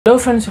Hello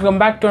friends, welcome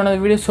back to another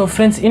video. So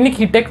friends,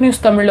 இன்னைக்கு tech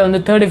news தமிழ்ல வந்து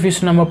third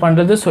episode நம்ம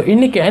பண்றது. So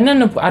இன்னைக்கு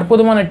என்னென்ன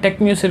அற்புதமான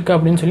டெக் நியூஸ் இருக்கு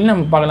அப்படினு சொல்லி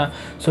நம்ம பார்க்கலாம்.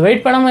 So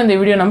வெயிட் பண்ணாம இந்த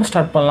வீடியோ நம்ம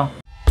ஸ்டார்ட் பண்ணலாம்.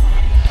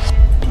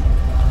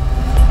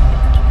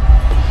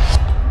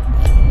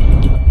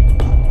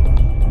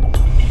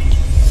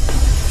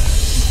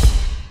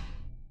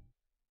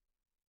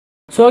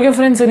 So okay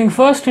friends, இன்னைக்கு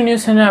first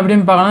news என்ன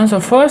அப்படினு பார்க்கலாம். So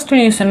first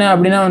news என்ன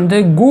அப்படினா வந்து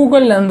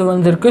கூகுள்ல இருந்து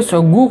வந்திருக்கு. So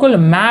Google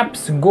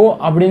Maps Go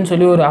அப்படினு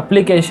சொல்லி ஒரு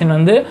அப்ளிகேஷன்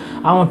வந்து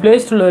அவங்க Play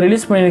Storeல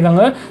ரிலீஸ்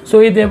பண்ணிருக்காங்க. So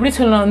இது எப்படி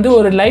சொல்லலாம் வந்து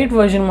ஒரு லைட்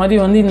வெர்ஷன் மாதிரி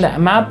வந்து இந்த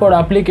மேப்போட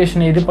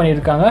அப்ளிகேஷன் இது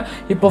பண்ணிருக்காங்க.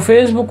 இப்போ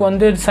Facebook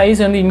வந்து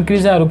சைஸ் வந்து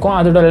இன்க்ரீஸா இருக்கும்.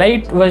 அதோட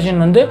லைட்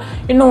வெர்ஷன் வந்து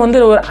இன்னும்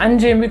வந்து ஒரு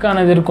 5 MB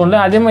கானது இருக்கும்ல.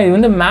 அதே மாதிரி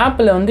வந்து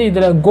மேப்ல வந்து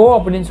இதுல Go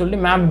அப்படினு சொல்லி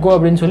மேப் Go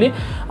அப்படினு சொல்லி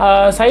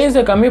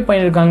சைஸை கம்மி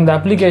பண்ணிருக்காங்க இந்த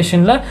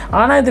அப்ளிகேஷன்ல.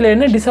 ஆனா இதுல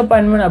என்ன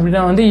டிசப்பாயின்ட்மென்ட்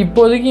அப்படினா வந்து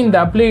இப்போதைக்கு இந்த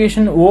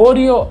அப்ளிகேஷன்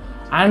ஓரியோ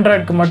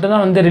ஆண்ட்ராய்டுக்கு மட்டும்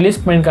தான் வந்து ரிலீஸ்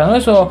பண்ணியிருக்காங்க.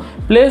 ஸோ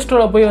ப்ளே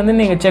ஸ்டோரில் போய் வந்து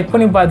நீங்கள் செக்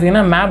பண்ணி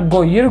பார்த்தீங்கன்னா மேப்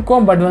கோ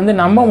இருக்கும். பட் வந்து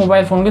நம்ம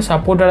மொபைல் ஃபோனுக்கு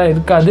சப்போர்ட்டடாக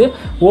இருக்காது.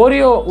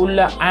 ஓரியோ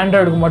உள்ள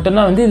ஆண்ட்ராய்டுக்கு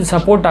மட்டும்தான் வந்து இது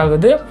சப்போர்ட்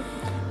ஆகுது.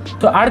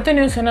 ஸோ அடுத்த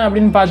நியூஸ் என்ன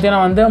அப்படின்னு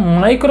பார்த்தீங்கன்னா வந்து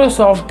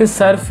மைக்ரோசாஃப்ட்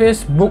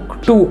சர்ஃபேஸ் புக்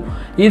 2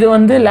 இது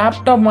வந்து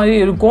லேப்டாப் மாதிரி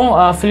இருக்கும்.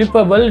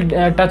 ஃப்ளிப்பபிள்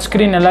டச்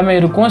ஸ்க்ரீன் எல்லாமே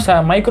இருக்கும்.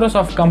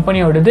 மைக்ரோசாஃப்ட்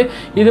கம்பெனியோடது.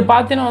 இது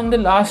பார்த்தீங்கன்னா வந்து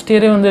லாஸ்ட்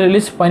இயரே வந்து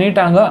ரிலீஸ்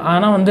பண்ணிட்டாங்க.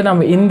 ஆனால் வந்து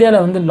நம்ம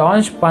இந்தியாவில் வந்து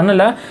லான்ச்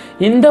பண்ணலை.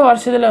 இந்த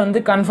வருஷத்தில்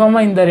வந்து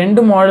கன்ஃபார்மாக இந்த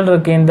 2 மாடல்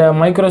இருக்குது. இந்த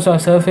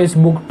மைக்ரோசாஃப்ட் சர்ஃபேஸ்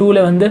புக்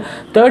 2ல் வந்து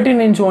 13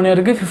 இன்ச் ஒன்று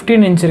இருக்குது,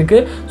 15 இன்ச்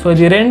இருக்குது. ஸோ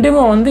இது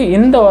ரெண்டுமே வந்து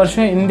இந்த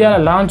வருஷம்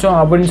இந்தியாவில் லான்ச்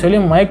ஆகும் அப்படின்னு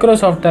சொல்லி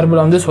மைக்ரோசாஃப்ட்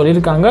தரப்பில் வந்து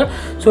சொல்லியிருக்காங்க.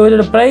 ஸோ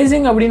இதோட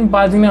ப்ரைஸிங் அப்படின்னு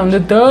பார்த்தீங்கன்னா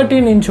வந்து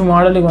 13 இன்ச்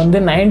மாடலுக்கு வந்து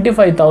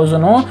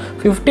 95,000,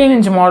 15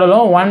 இன்ச் மாடலும்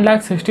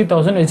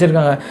 1,60,000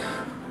 வச்சுருக்காங்க.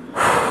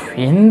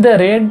 எந்த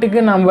ரேட்டுக்கு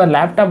நம்ம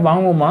லேப்டாப்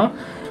வாங்குவோமா?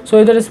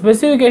 ஸோ இதோட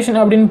ஸ்பெசிஃபிகேஷன்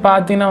அப்படின்னு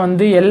பார்த்தீங்கன்னா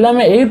வந்து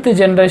எல்லாமே 8th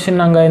ஜென்ரேஷன்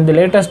நாங்கள் இந்த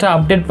லேட்டஸ்ட்டாக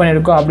அப்டேட்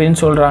பண்ணியிருக்கோம் அப்படின்னு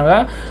சொல்கிறாங்க.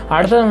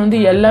 அடுத்தது வந்து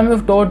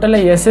எல்லாமே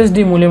டோட்டலாக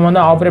SSD மூலியமாக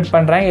வந்து ஆப்ரேட்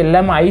பண்ணுறாங்க.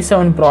 எல்லாமே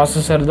i7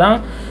 ப்ராசஸர் தான்.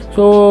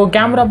 ஸோ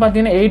கேமரா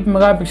பார்த்தீங்கன்னா 8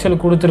 மெகா பிக்சல்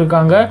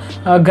கொடுத்துருக்காங்க.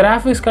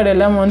 கிராஃபிக்ஸ் கார்டு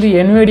எல்லாமே வந்து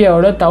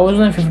NVIDIAவோட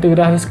 1050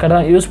 கிராஃபிக்ஸ் கார்டு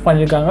தான் யூஸ்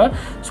பண்ணியிருக்காங்க.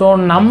 ஸோ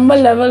நம்ம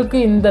லெவலுக்கு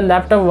இந்த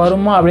லேப்டாப்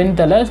வருமா அப்படின்னு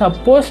தெரியல.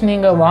 சப்போஸ்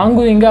நீங்கள்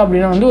வாங்குவீங்க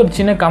அப்படின்னா வந்து ஒரு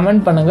சின்ன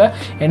கமெண்ட் பண்ணுங்கள்.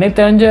 எனக்கு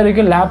தெரிஞ்ச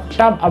வரைக்கும்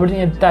லேப்டாப்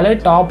அப்படின்னு எடுத்தாலே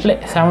டாப்பில்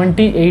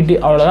 70-80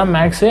 அவ்வளோதான்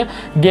மேக்ஸு.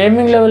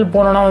 கேமிங் லெவல்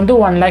போனோன்னா வந்து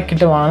 1 lakh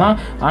கிட்ட வாங்கலாம்.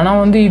 ஆனால்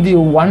வந்து இது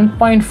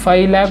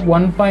 1.5 lakh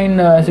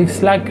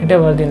 1.6 lakh கிட்ட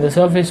வருது இந்த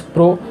சர்ஃபேஸ்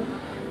ப்ரோ.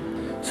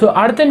 ஸோ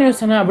அடுத்த நியூஸ்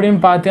என்ன அப்படின்னு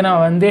பார்த்தீங்கன்னா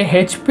வந்து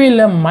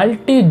ஹெச்பியில்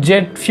multi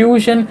jet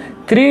fusion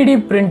 3D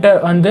printer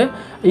வந்து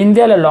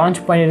இந்தியாவில் லான்ச்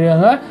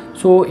பண்ணியிருக்காங்க.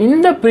 ஸோ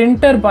இந்த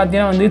பிரிண்டர்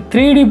பார்த்தீங்கன்னா வந்து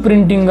 3D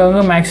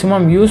பிரிண்டிங்காக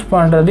மேக்ஸிமம் யூஸ்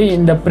பண்ணுறது.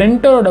 இந்த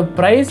பிரிண்டரோட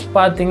ப்ரைஸ்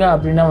பார்த்தீங்க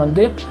அப்படின்னா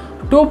வந்து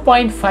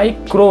 2.5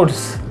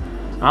 crores.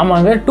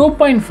 ஆமாங்க,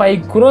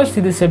 2.5 crores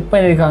இது செட்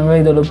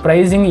பண்ணியிருக்காங்க. இதோட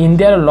ப்ரைஸிங்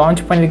இந்தியாவில்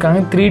லான்ச்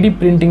பண்ணியிருக்காங்க 3D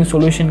பிரிண்டிங்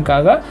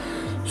சொல்யூஷனுக்காக.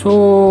 ஸோ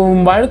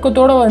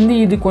வழக்கத்தோடு வந்து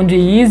இது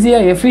கொஞ்சம்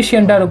ஈஸியாக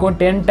எஃபிஷியண்ட்டாக இருக்கும்,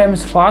 10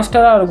 times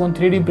ஃபாஸ்டராக இருக்கும்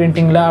 3D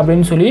பிரிண்டிங்கில்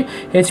அப்படின்னு சொல்லி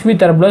ஹெச்பி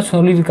தரப்பில்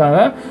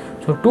சொல்லியிருக்காங்க.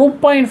 ஸோ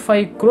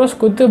 2.5 crores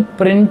கொடுத்து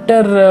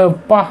பிரிண்டர்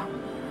பா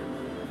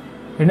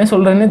என்ன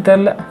சொல்கிறேன்னே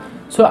தெரில.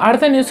 ஸோ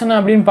அடுத்த நியூஸ் என்ன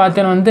அப்படின்னு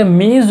பார்த்தீங்கன்னா வந்து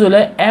மீஷோவில்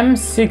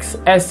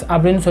M6s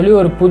அப்படின்னு சொல்லி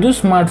ஒரு புது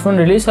ஸ்மார்ட் ஃபோன்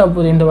ரிலீஸ் ஆக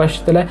போகுது இந்த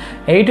வருஷத்தில்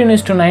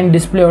 18:9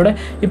 டிஸ்பிளேயோட.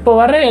 இப்போ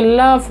வர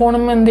எல்லா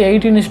ஃபோனுமே வந்து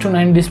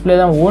 18:9 டிஸ்பிளே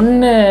தான்.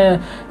 ஒன்று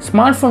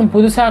ஸ்மார்ட் ஃபோன்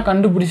புதுசாக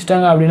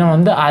கண்டுபிடிச்சிட்டாங்க அப்படின்னா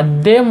வந்து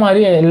அதே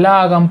மாதிரி எல்லா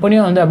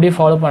கம்பெனியும் வந்து அப்படியே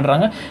ஃபாலோ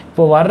பண்ணுறாங்க.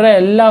 இப்போ வர்ற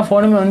எல்லா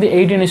ஃபோனுமே வந்து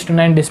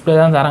 18:9 டிஸ்பிளே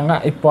தான் தராங்க.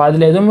 இப்போ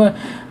அதில் எதுவும்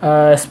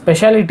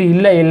ஸ்பெஷாலிட்டி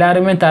இல்லை,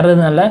 எல்லாருமே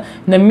தர்றதுனால.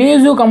 இந்த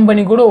மீஷோ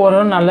கம்பெனி கூட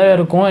ஓரளவு நல்லாவே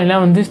இருக்கும். ஏன்னா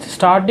வந்து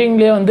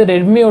ஸ்டார்டிங்லேயே வந்து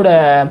ரெட்மியோட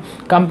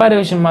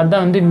கம்பேரிசன் மாதிரி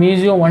தான் வந்து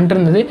மீஷோ வந்துட்டு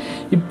இருந்தது.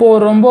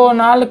 இப்போது ரொம்ப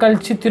நாள்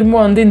கழித்து திரும்ப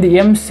வந்து இந்த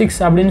M6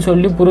 அப்படின்னு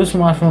சொல்லி புது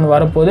ஸ்மார்ட் ஃபோன்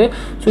வரப்போகுது.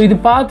 ஸோ இது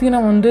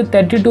பார்த்தீங்கன்னா வந்து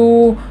 32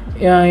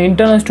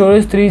 இன்டர்னல்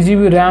ஸ்டோரேஜ், 3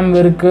 GB RAM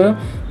இருக்குது.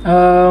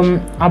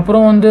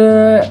 அப்புறம் வந்து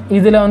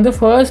இதில் வந்து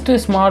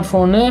first smart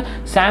phone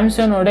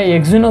சாம்சங்கோட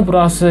Exynos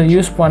processor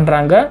use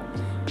பண்ணுறாங்க.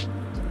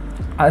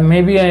 அது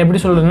மேபி எப்படி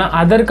சொல்கிறதுனா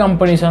அதர்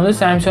கம்பெனிஸ் வந்து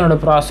சாம்சங்கோட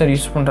ப்ராசஸர்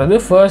யூஸ் பண்ணுறது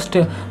ஃபர்ஸ்ட்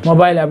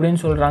மொபைல் அப்படின்னு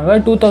சொல்கிறாங்க.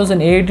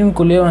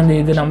 2018 வந்து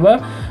இது நம்ம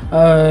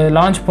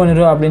லான்ச்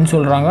பண்ணிடுவோம் அப்படின்னு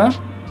சொல்கிறாங்க.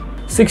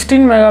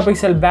 16 mega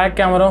pixel back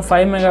camera,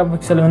 5 mega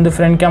pixel வந்து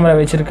ஃப்ரண்ட் கேமரா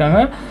வச்சுருக்காங்க.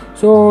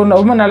 ஸோ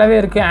ரொம்ப நல்லாவே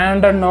இருக்குது.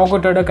 ஆண்ட்ராய்ட்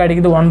நோக்கட்டோட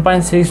கிடைக்குது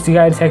 1.6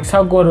 GHz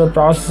ஹெக்ஸா-கோர்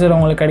ப்ராசஸர்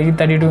உங்களுக்கு கிடைக்குது.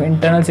 32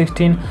 இன்டர்னல்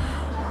 16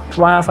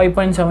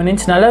 5.7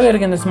 inch நல்லாவே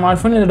இருக்குது இந்த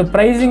ஸ்மார்ட் ஃபோன். இதோட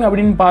ப்ரைஸிங்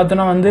அப்படின்னு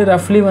பார்த்தோன்னா வந்து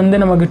ரஃப்லி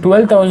வந்து நமக்கு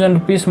 12,000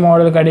 rupees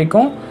மாடல்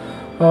கிடைக்கும்,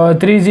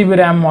 3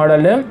 GB RAM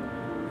மாடலு.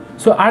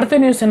 ஸோ அடுத்த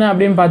நியூஸ் என்ன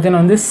அப்படின்னு பார்த்தீங்கன்னா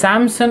வந்து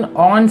Samsung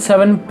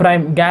On7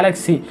 Prime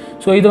Galaxy.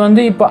 So இது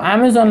வந்து இப்போ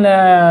அமேசானில்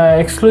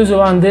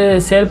எக்ஸ்க்ளூசிவாக வந்து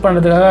சேல்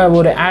பண்ணுறதுக்காக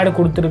ஒரு ஆட்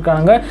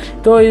கொடுத்துருக்காங்க.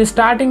 ஸோ இது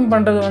ஸ்டார்டிங்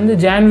பண்ணுறது வந்து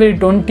January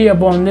 20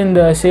 அப்போ வந்து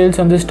இந்த சேல்ஸ்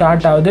வந்து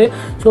ஸ்டார்ட் ஆகுது.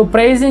 ஸோ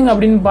ப்ரைஸிங்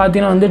அப்படின்னு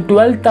பார்த்தீங்கன்னா வந்து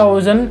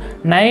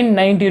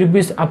 12,990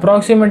 rupees,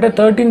 அப்ராக்சிமேட்டாக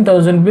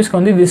 13,000 rupeesக்கு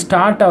வந்து இது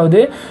ஸ்டார்ட்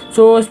ஆகுது.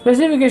 ஸோ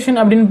ஸ்பெசிஃபிகேஷன்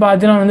அப்படின்னு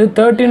பார்த்தீங்கன்னா வந்து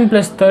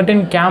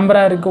 13+13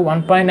 கேமரா இருக்குது,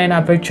 1.9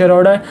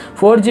 அப்பெக்சரோட,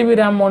 4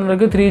 GB RAM ஒன்று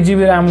இருக்குது, 3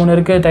 GB RAM ஒன்று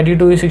இருக்குது, 32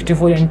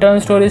 3264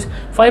 internal storage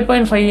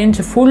 5.5 inch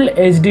full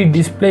HD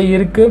display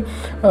இருக்குது.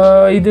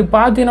 இது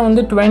பார்த்தீங்கன்னா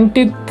வந்து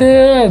 20th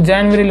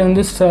ஜனவரியில்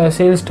வந்து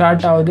சேல்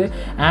ஸ்டார்ட் ஆகுது.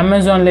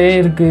 அமேசான்லேயே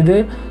இருக்குது.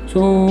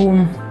 ஸோ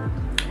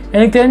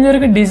எனக்கு தெரிஞ்ச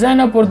வரைக்கும்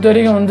டிசைனை பொறுத்த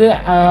வரைக்கும் வந்து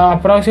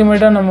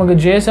அப்ராக்சிமேட்டாக நமக்கு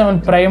J7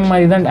 ப்ரைம்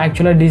மாதிரி தான்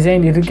ஆக்சுவலாக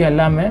டிசைன் இருக்குது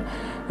எல்லாமே.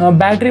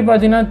 பேட்ரி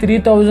பார்த்தீங்கன்னா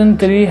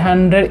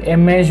 3300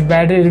 mAh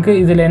பேட்ரி இருக்குது.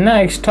 இதில் என்ன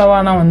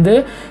எக்ஸ்ட்ராவானா வந்து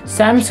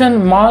சாம்சங்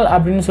மால்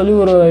அப்படின்னு சொல்லி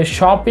ஒரு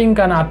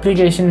ஷாப்பிங்கான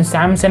அப்ளிகேஷன்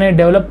சாம்சங்கே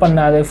டெவலப்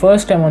பண்ணாது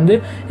ஃபர்ஸ்ட் டைம் வந்து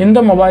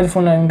இந்த மொபைல்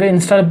ஃபோனில் இங்கே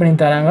இன்ஸ்டால் பண்ணி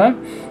தராங்க.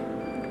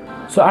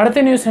 ஸோ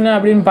அடுத்த நியூஸ் என்ன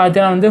அப்படின்னு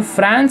பார்த்தீங்கன்னா வந்து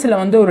ஃப்ரான்ஸில்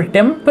வந்து ஒரு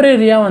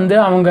டெம்பரரியாக வந்து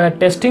அவங்க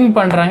டெஸ்டிங்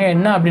பண்ணுறாங்க.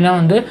 என்ன அப்படின்னா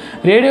வந்து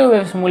ரேடியோ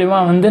வேவ்ஸ்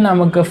மூலிமா வந்து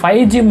நமக்கு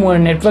 5G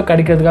நெட்வொர்க்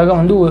கிடைக்கிறதுக்காக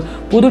வந்து ஒரு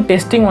புது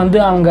டெஸ்டிங்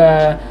வந்து அவங்க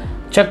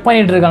செக்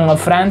பண்ணிகிட்டு இருக்காங்க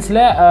ஃப்ரான்ஸில்.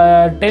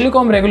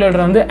 டெலிகாம்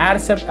ரெகுலேட்டர் வந்து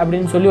ஏர்செப்ட்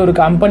அப்படின்னு சொல்லி ஒரு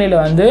கம்பெனியில்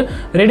வந்து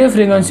ரேடியோ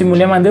ஃப்ரீக்வன்சி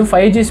மூலியமாக வந்து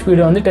 5G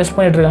ஸ்பீடை வந்து டெஸ்ட்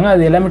பண்ணிட்டு இருக்காங்க.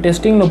 அது எல்லாமே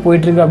டெஸ்டிங்கில்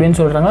போயிட்டுருக்கு அப்படின்னு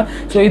சொல்கிறாங்க.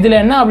 ஸோ இதில்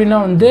என்ன அப்படின்னா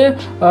வந்து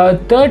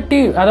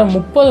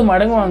 30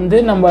 மடங்கு வந்து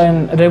நம்ம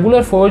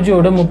ரெகுலர்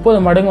 4Gயோட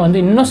 30 மடங்கு வந்து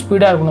இன்னும்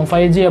ஸ்பீடாக இருக்கணும்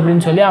 5G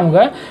அப்படின்னு சொல்லி அவங்க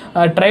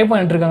ட்ரை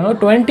பண்ணிட்டுருக்காங்க.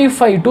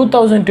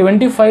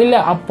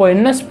 2025 அப்போ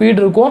என்ன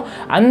ஸ்பீட் இருக்கோ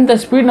அந்த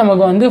ஸ்பீட்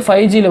நமக்கு வந்து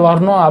 5Gயில்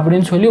வரணும்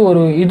அப்படின்னு சொல்லி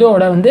ஒரு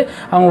இதோட வந்து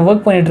அவங்க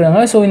ஒர்க்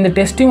பண்ணிட்டுருக்காங்க. ஸோ இந்த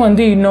டெஸ்டிங் வந்து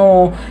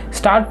இன்னும்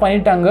ஸ்டார்ட்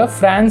பண்ணிட்டாங்க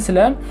ஃப்ரான்ஸில்.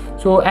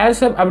 ஸோ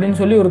ஏர்செப் அப்படின்னு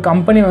சொல்லி ஒரு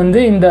கம்பெனி வந்து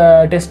இந்த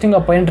டெஸ்டிங்கை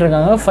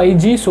பண்ணிட்டுருக்காங்க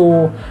 5G. ஸோ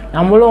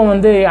நம்மளும்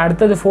வந்து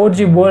அடுத்தது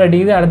 4G போர்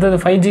அடிக்குது, அடுத்தது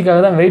 5Gக்காக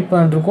தான் வெயிட்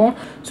பண்ணிட்டுருக்கோம்.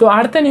 ஸோ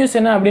அடுத்த நியூஸ்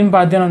என்ன அப்படின்னு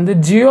பார்த்தீங்கன்னா வந்து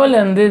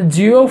ஜியோலேருந்து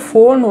ஜியோ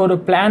ஃபோன் ஒரு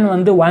பிளான்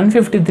வந்து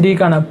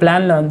 153க்கான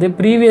பிளானில் வந்து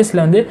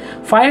ப்ரீவியஸில் வந்து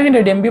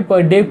 500 MB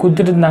per day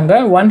கொடுத்துட்டு இருந்தாங்க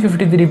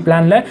 153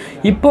 பிளானில்.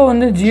 இப்போ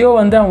வந்து ஜியோ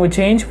வந்து அவங்க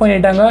சேஞ்ச்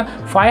பண்ணிட்டாங்க.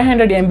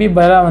 500 MB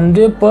பதிலாக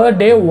வந்து பர்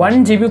டே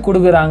 1 GB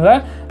கொடுக்குறாங்க.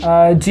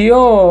 ஜியோ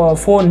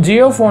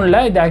ஃபோனில்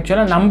இது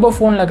ஆக்சுவலாக நம்ம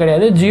ஃபோனில்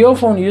கிடையாது. ஜியோ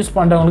ஃபோன் யூஸ்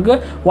பண்ணுறவங்களுக்கு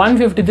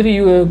 153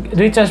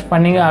 ரீசார்ஜ்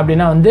பண்ணிங்க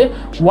அப்படின்னா வந்து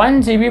 1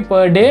 GB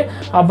per day.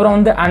 அப்புறம்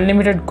வந்து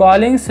அன்லிமிட்டெட்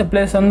காலிங்ஸ்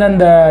ப்ளஸ் வந்து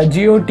அந்த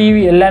ஜியோ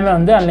டிவி எல்லாமே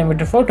வந்து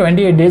அன்லிமிட்டட் ஃபார்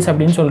 28 days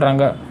அப்படின்னு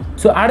சொல்கிறாங்க.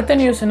 ஸோ அடுத்த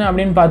நியூஸ் என்ன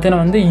அப்படின்னு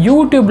பார்த்தீங்கன்னா வந்து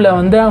யூடியூப்பில்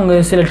வந்து அவங்க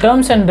சில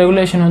டேர்ம்ஸ் அண்ட்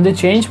ரெகுலேஷன் வந்து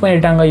சேஞ்ச்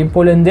பண்ணிட்டாங்க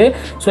இப்போலேருந்து.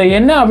 ஸோ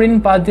என்ன அப்படின்னு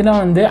பார்த்தீங்கன்னா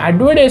வந்து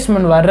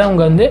அட்வர்டைஸ்மெண்ட்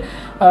வர்றவங்க வந்து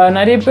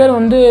நிறைய பேர்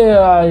வந்து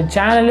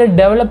சேனலே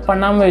டெவலப்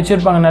பண்ணாமல்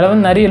வச்சுருப்பாங்க,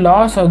 நிறைய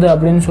லாஸ் ஆகுது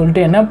அப்படின்னு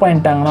சொல்லிட்டு என்ன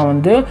பண்ணிட்டாங்கன்னா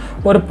வந்து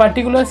ஒரு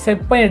பர்டிகுலர்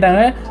செட்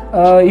பண்ணிட்டாங்க.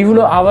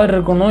 இவ்வளோ அவர்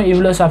இருக்கணும்,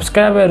 இவ்வளோ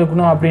சப்ஸ்கிரைபர்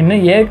இருக்கணும் அப்படின்னு.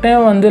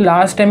 ஏற்கனவே வந்து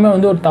லாஸ்ட் டைமே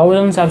வந்து ஒரு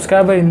 1000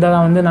 சப்ஸ்கிரைபர் இருந்தால்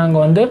தான் வந்து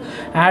நாங்கள் வந்து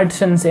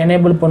ஆட்சன்ஸ்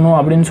எனேபிள் பண்ணுவோம்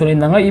அப்படின்னு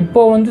சொல்லியிருந்தாங்க.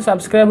 இப்போது வந்து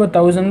சப்ஸ்கிரைபர்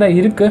 1000 தான்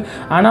இருக்குது.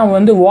 ஆனால்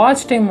வந்து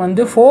வாட்ச் டைம்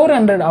வந்து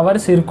 400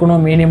 hours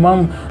இருக்கணும்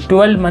மினிமம்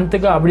 12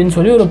 months அப்படின்னு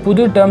சொல்லி ஒரு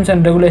புது டேர்ம்ஸ்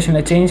அண்ட்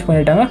ரெகுலேஷனை சேஞ்ச்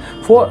பண்ணிட்டாங்க.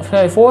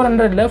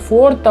 400ல்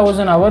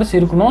 4000 hours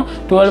இருக்கணும்,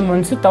 12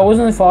 months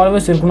 1000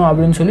 followers இருக்கணும்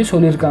அப்படின்னு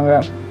சொல்லியிருக்காங்க.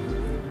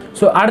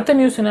 ஸோ அடுத்த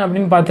நியூஸ் என்ன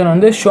அப்படின்னு பார்த்தோன்னா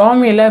வந்து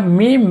ஷாமியில்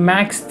Mi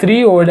Max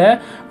 3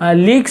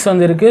 லீக்ஸ்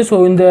வந்துருக்கு. ஸோ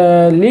இந்த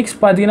லீக்ஸ்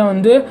பார்த்தீங்கன்னா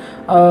வந்து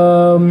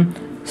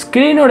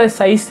ஸ்க்ரீனோட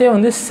சைஸே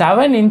வந்து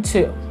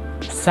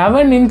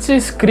 7 inch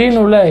ஸ்க்ரீன்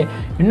உள்ள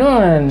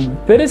இன்னும்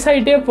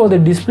பெருசாகிட்டே போகுது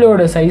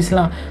டிஸ்பிளேயோட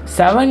சைஸ்லாம்.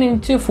 7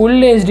 inch ஃபுல்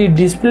ஹெச்டி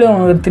டிஸ்பிளே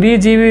உங்களுக்கு 3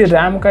 GB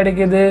ரேம்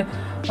கிடைக்குது,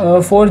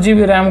 4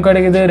 GB ரேம்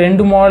கிடைக்குது,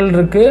 2 மாடல்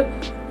இருக்குது.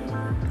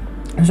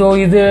 ஸோ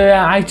இது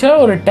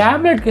ஆக்சுவலாக ஒரு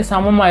டேப்லெட்க்கு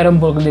சமமாயிரம்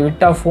போகுது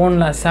விட்டா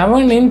ஃபோனில்.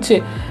 7 inch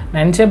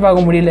நினச்சே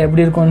பார்க்க முடியல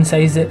எப்படி இருக்கும்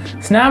சைஸு.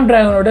 ஸ்னாப்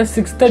ட்ராகனோட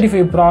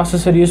 635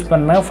 ப்ராசஸர் யூஸ்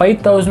பண்ணாங்க.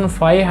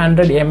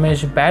 5500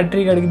 mAh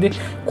பேட்ரி கிடைக்குது.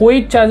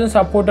 குயிக் சார்ஜும்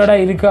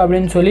சப்போர்ட்டடாக இருக்குது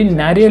அப்படின்னு சொல்லி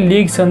நிறைய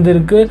லீக்ஸ்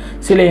வந்துருக்கு.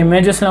 சில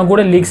இமேஜஸ்லாம்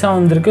கூட லீக்ஸாக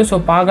வந்திருக்கு. ஸோ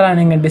பார்க்கலாம்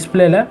நீங்கள்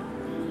டிஸ்பிளேல.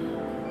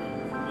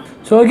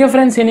 ஸோ ஓகே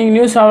ஃப்ரெண்ட்ஸ், இன்றைக்கி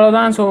நியூஸ்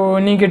அவ்வளோதான். ஸோ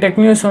இன்றைக்கி டெக்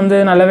நியூஸ் வந்து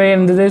நல்லாவே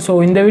இருந்தது. ஸோ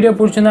இந்த வீடியோ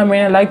பிடிச்சிருந்தா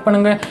மெயினாக லைக்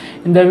பண்ணுங்கள்.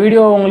 இந்த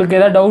வீடியோ உங்களுக்கு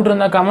எதாவது டவுட்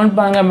இருந்தால் கமெண்ட்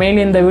பண்ணுங்கள்.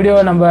 மெயின்லி இந்த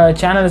வீடியோவை நம்ம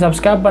சேனலை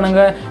சப்ஸ்கிரைப்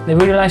பண்ணுங்கள். இந்த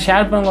வீடியோலாம்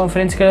ஷேர் பண்ணுங்கள் உங்கள்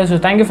ஃப்ரெண்ட்ஸ்க்கு.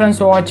 ஸோ தேங்க்யூ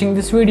ஃப்ரெண்ட்ஸ் ஃபார் வாட்சிங்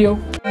திஸ் வீடியோ.